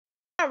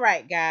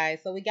Alright guys,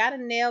 so we got a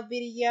nail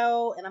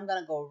video and I'm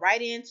going to go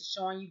right into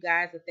showing you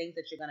guys the things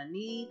that you're going to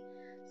need.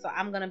 So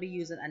I'm going to be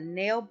using a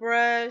nail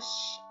brush,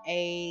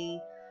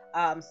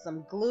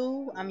 some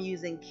glue. I'm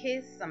using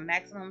Kiss, some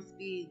maximum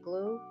speed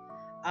glue.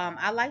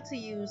 I like to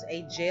use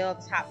a gel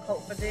top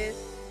coat for this,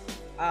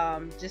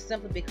 just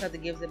simply because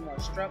it gives it more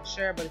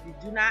structure. But if you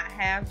do not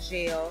have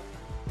gel,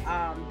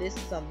 this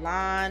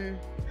Salon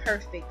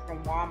Perfect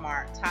from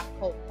Walmart top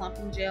coat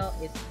clumping gel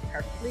is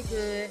perfectly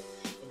good.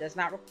 It does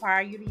not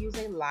require you to use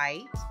a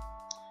light.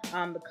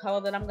 The color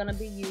that I'm going to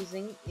be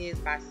using is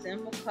by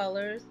Symbol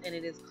Colors, and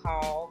it is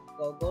called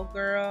Go Go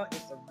Girl.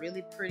 It's a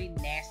really pretty,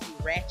 nasty,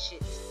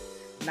 ratchet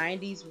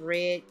 90s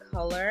red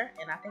color,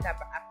 and I think I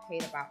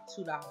paid about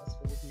 $2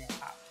 for this nail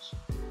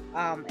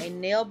polish. A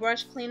nail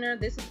brush cleaner.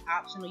 This is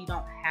optional. You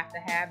don't have to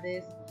have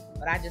this,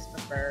 but I just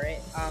prefer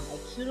it. A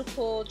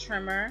cuticle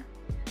trimmer,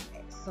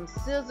 some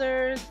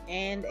scissors,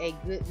 and a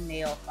good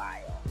nail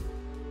file.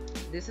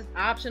 This is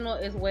optional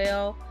as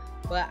well,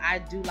 but I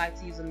do like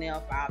to use a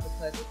nail file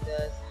because it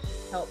does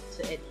help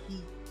to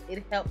adhere.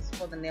 It helps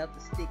for the nail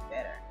to stick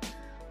better.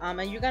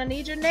 And you're gonna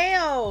need your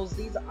nails.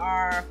 These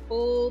are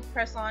full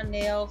press-on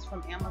nails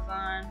from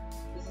Amazon.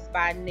 This is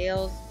by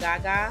Nails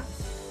Gaga,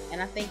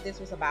 and I think this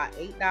was about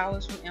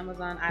 $8 from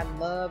Amazon. I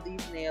love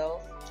these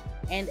nails.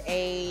 And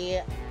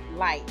a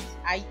light.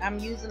 I'm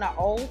using an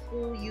old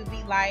school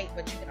UV light,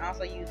 but you can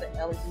also use an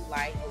LED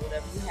light or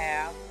whatever you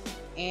have,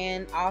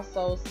 and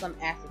also some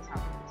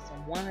acetone,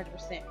 some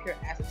 100% pure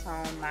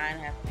acetone. Mine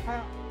has a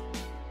pump,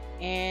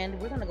 and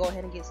we're gonna go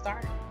ahead and get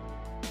started.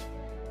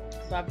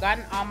 So I've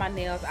gotten all my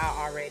nails out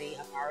already.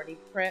 I've already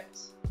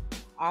prepped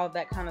all of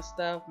that kind of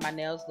stuff. My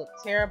nails look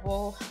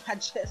terrible. I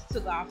just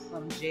took off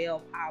some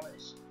gel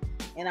polish,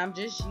 and I'm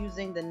just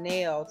using the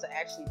nail to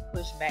actually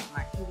push back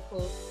my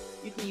cuticles.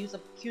 You can use a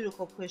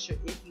cuticle pusher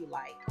if you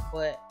like,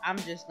 but I'm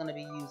just going to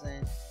be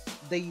using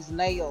these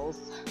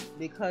nails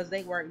because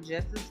they work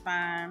just as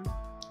fine.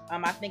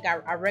 I think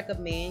I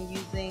recommend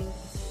using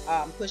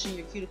pushing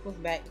your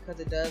cuticles back because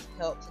it does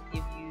help to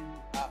give you,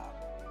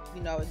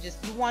 you know,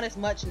 you want as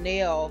much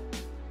nail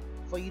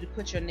for you to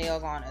put your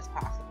nails on as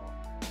possible.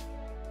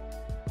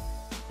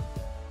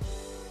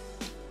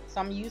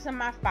 So I'm using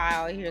my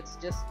file here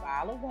to just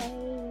file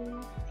away.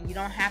 And you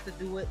don't have to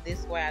do it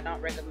this way. I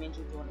don't recommend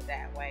you doing it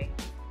that way.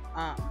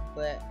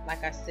 But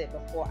like I said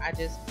before, I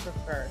just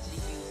prefer to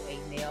use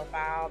a nail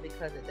file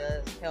because it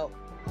does help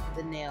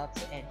the nail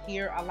to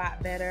adhere a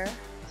lot better.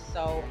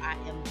 So I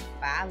am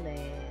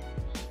filing.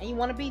 And you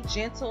want to be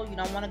gentle. You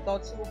don't want to go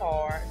too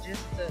hard,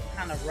 just to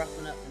kind of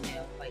roughen up the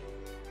nail plate.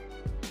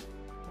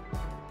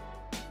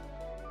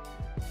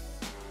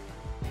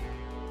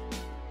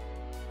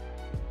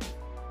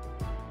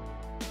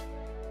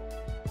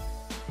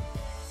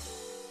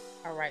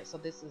 Alright, so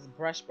this is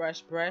brush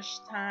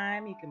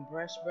time. You can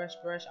brush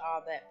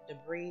all that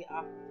debris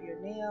off of your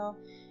nail.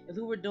 If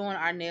we were doing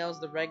our nails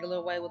the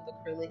regular way with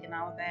acrylic and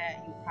all of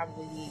that, you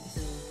probably need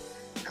to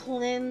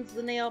cleanse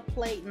the nail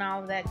plate and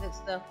all of that good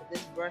stuff, but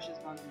this brush is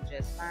going to do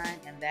just fine,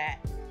 and that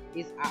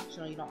is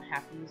optional. You don't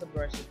have to use a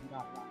brush if you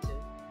don't want to.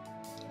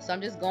 So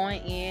I'm just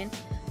going in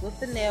with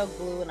the nail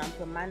glue, and I'm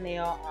putting my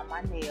nail on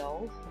my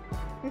nails.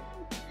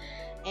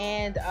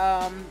 And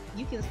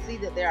you can see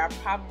that there are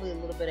probably a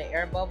little bit of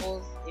air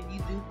bubbles. If you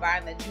do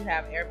find that you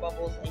have air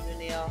bubbles in your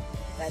nail,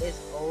 that is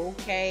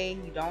okay.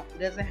 It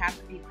doesn't have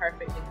to be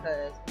perfect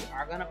because we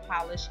are gonna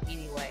polish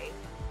anyway.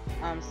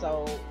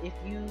 So if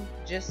you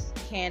just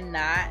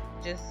cannot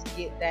just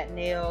get that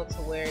nail to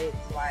where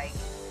it's like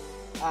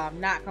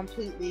not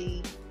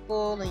completely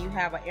full and you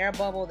have an air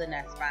bubble, then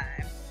that's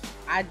fine.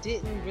 I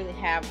didn't really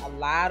have a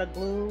lot of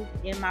glue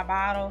in my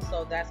bottle,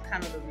 so that's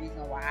kind of the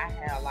reason why I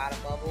had a lot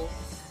of bubbles.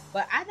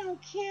 But I don't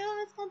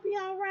care. It's going to be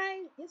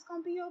alright. It's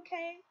going to be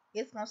okay.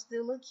 It's going to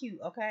still look cute,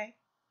 okay?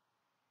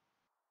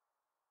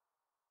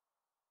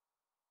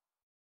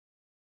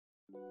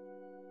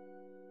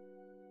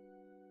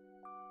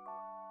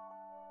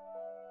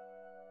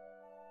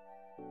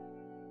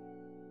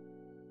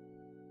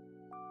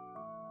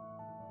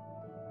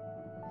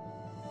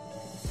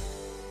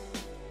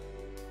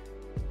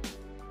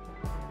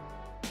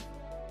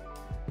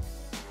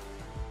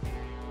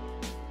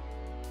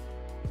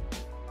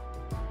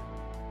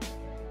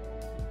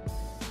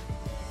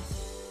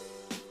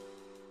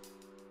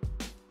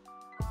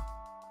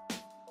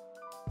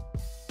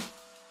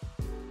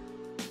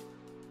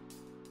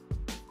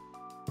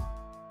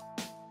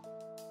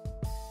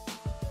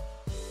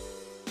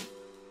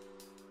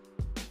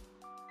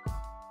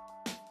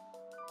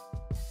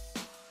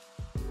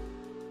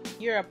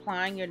 You're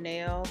applying your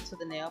nail to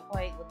the nail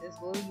plate with this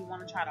glue. You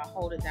want to try to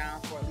hold it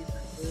down for at least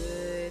a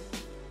good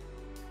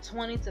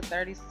 20 to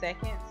 30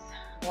 seconds,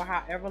 or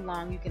however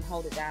long you can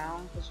hold it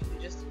down, because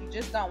you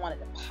just don't want it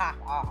to pop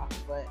off.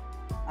 But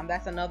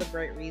that's another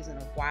great reason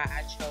of why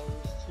I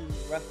chose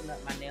to roughen up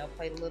my nail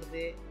plate a little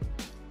bit.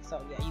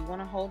 So yeah, you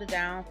want to hold it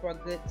down for a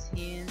good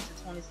 10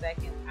 to 20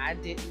 seconds. I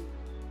didn't,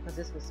 because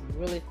this was some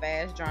really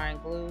fast drying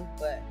glue,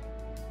 but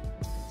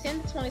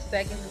 10 to 20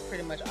 seconds is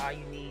pretty much all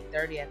you need,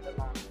 30 at the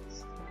longest.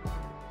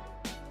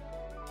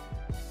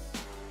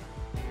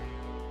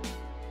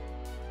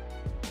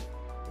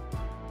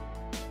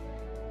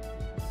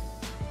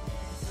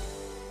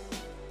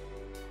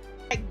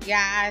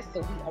 Guys, so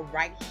we are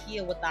right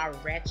here with our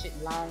ratchet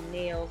long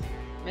nails.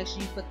 Make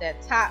sure you put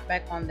that top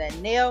back on that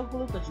nail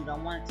glue because you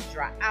don't want it to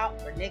dry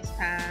out for next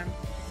time.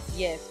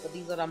 Yes, but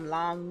these are them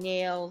long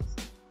nails,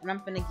 and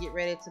I'm gonna get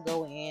ready to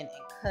go in and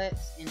cut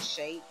and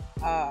shape.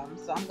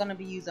 So I'm gonna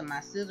be using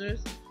my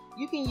scissors.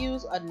 You can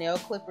use a nail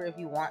clipper if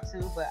you want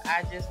to, but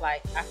I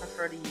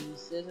prefer to use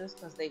scissors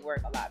because they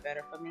work a lot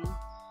better for me.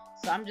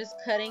 So I'm just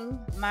cutting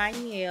my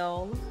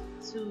nail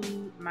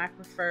to my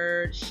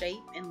preferred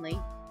shape and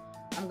length.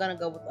 I'm gonna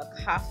go with a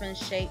coffin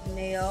shaped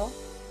nail,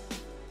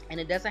 and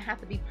it doesn't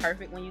have to be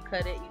perfect when you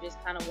cut it. You just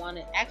kind of want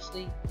it,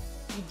 actually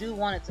you do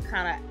want it to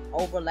kind of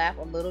overlap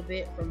a little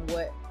bit from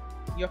what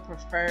your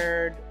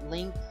preferred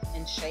length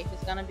and shape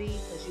is gonna be,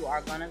 because you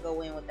are gonna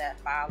go in with that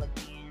file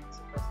again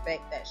to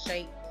perfect that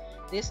shape.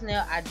 This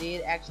nail I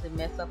did actually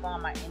mess up on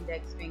my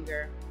index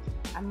finger.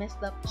 I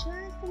messed up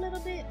just a little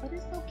bit, but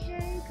it's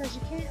okay because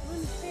you can't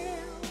really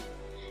tell,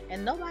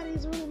 and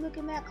nobody's really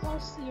looking that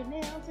close to your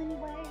nails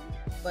anyway.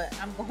 But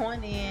I'm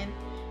going in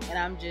and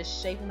I'm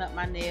just shaping up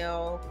my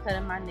nail,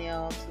 cutting my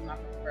nail to my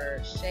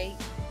preferred shape,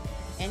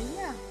 and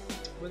yeah,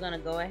 we're gonna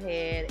go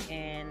ahead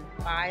and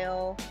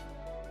file,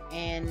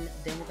 and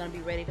then we're gonna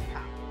be ready to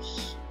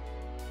polish.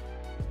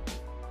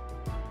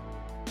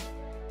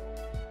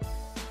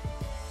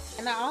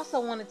 And I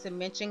also wanted to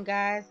mention,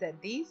 guys, that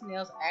these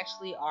nails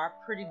actually are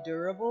pretty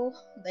durable.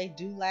 They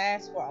do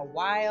last for a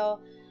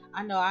while.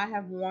 I know I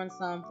have worn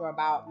some for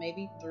about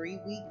maybe 3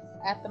 weeks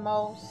at the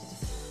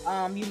most.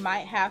 You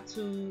might have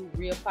to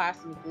reapply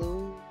some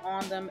glue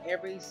on them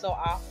every so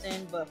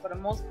often, but for the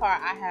most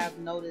part I have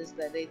noticed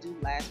that they do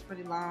last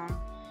pretty long,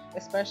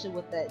 especially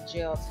with that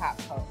gel top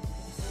coat.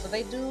 So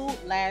they do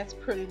last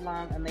pretty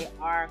long, and they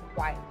are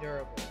quite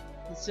durable,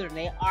 considering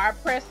they are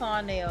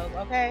press-on nails,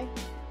 okay?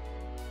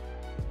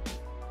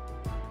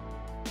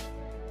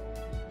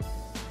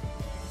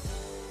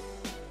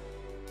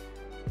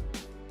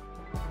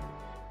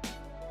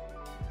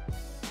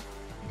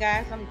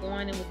 Guys, I'm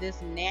going in with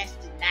this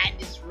nasty,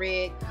 this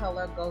red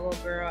color, Go-Go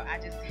Girl. I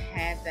just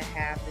had to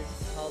have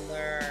this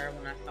color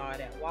when I saw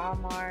it at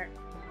Walmart.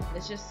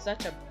 It's just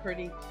such a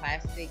pretty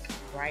classic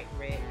bright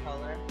red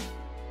color.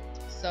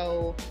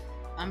 So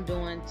I'm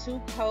doing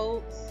 2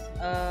 coats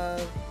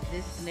of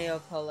this nail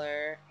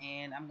color,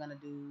 and I'm gonna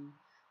do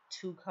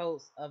 2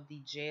 coats of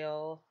the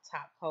gel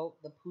top coat,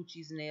 the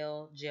Poochie's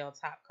nail gel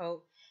top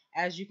coat.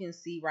 As you can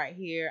see right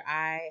here,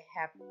 I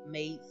have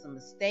made some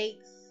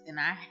mistakes, and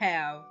I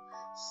have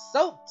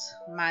soaked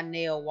my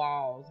nail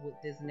walls with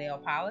this nail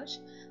polish,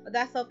 but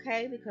that's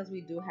okay because we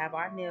do have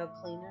our nail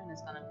cleaner, and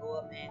it's gonna go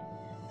up and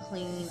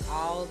clean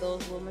all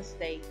those little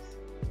mistakes.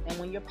 And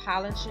when you're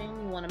polishing,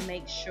 you want to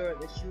make sure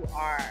that you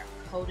are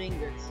coating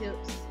your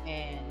tips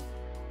and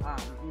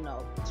you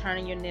know,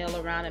 turning your nail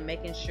around and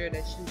making sure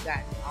that you got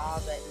all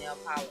that nail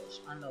polish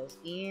on those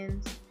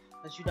ends,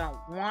 because you don't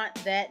want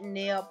that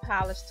nail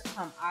polish to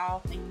come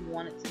off, and you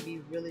want it to be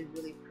really,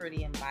 really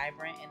pretty and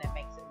vibrant, and it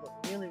makes it look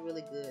really,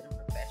 really good and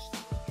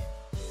professional.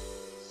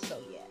 So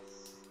yes.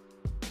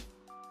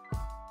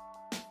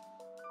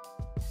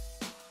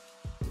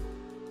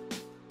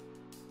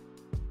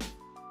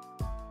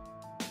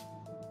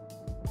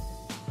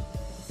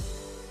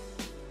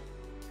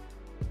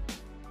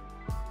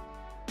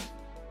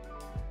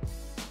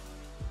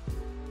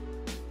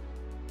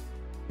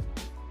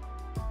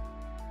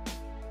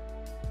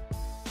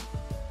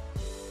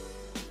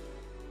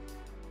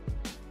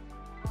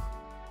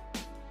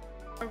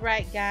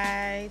 Alright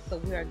guys, so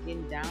we are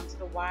getting down to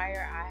the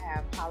wire. I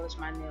have polished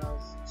my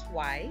nails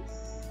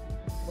twice.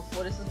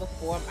 Before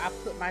I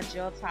put my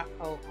gel top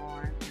coat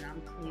on, and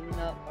I'm cleaning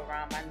up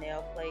around my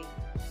nail plate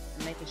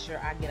and making sure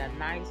I get a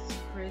nice,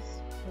 crisp,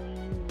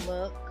 clean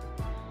look.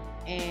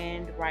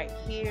 And right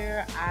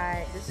here,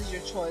 this is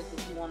your choice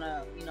if you want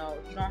to, you know,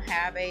 if you don't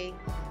have a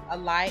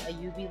light, a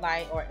UV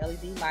light or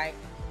LED light,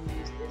 you can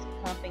use this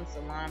pumping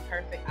Salon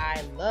Perfect.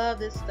 I love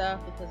this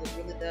stuff because it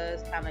really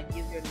does kind of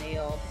give your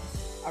nail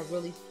a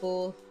really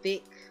full,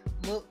 thick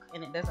look,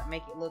 and it doesn't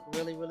make it look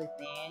really, really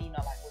thin, you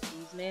know, like with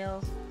these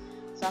nails.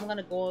 So I'm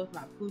gonna go with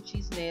my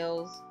Poochie's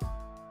nails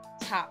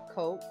top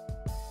coat.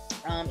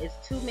 It's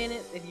 2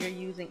 minutes if you're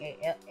using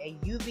a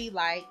UV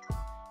light,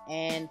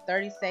 and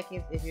 30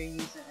 seconds if you're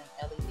using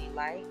an LED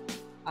light.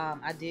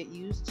 I did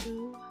use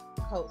 2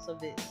 coats of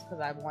this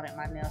because I wanted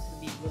my nails to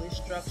be really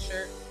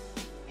structured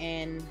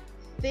and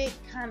thick,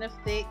 kind of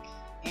thick,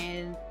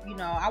 and you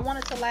know, I want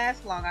it to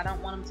last long. I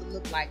don't want them to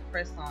look like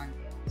press-on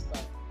nails, so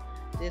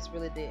this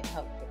really did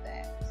help with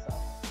that. So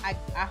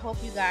I hope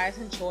you guys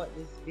enjoyed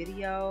this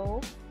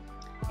video,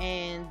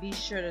 and be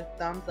sure to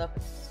thumbs up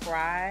and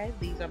subscribe.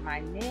 These are my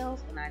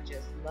nails, and I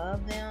just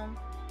love them.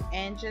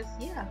 And just,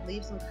 yeah,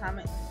 leave some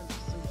comments and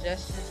some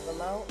suggestions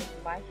below if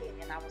you like it,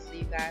 and I will see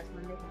you guys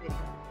in the next video.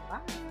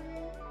 Bye.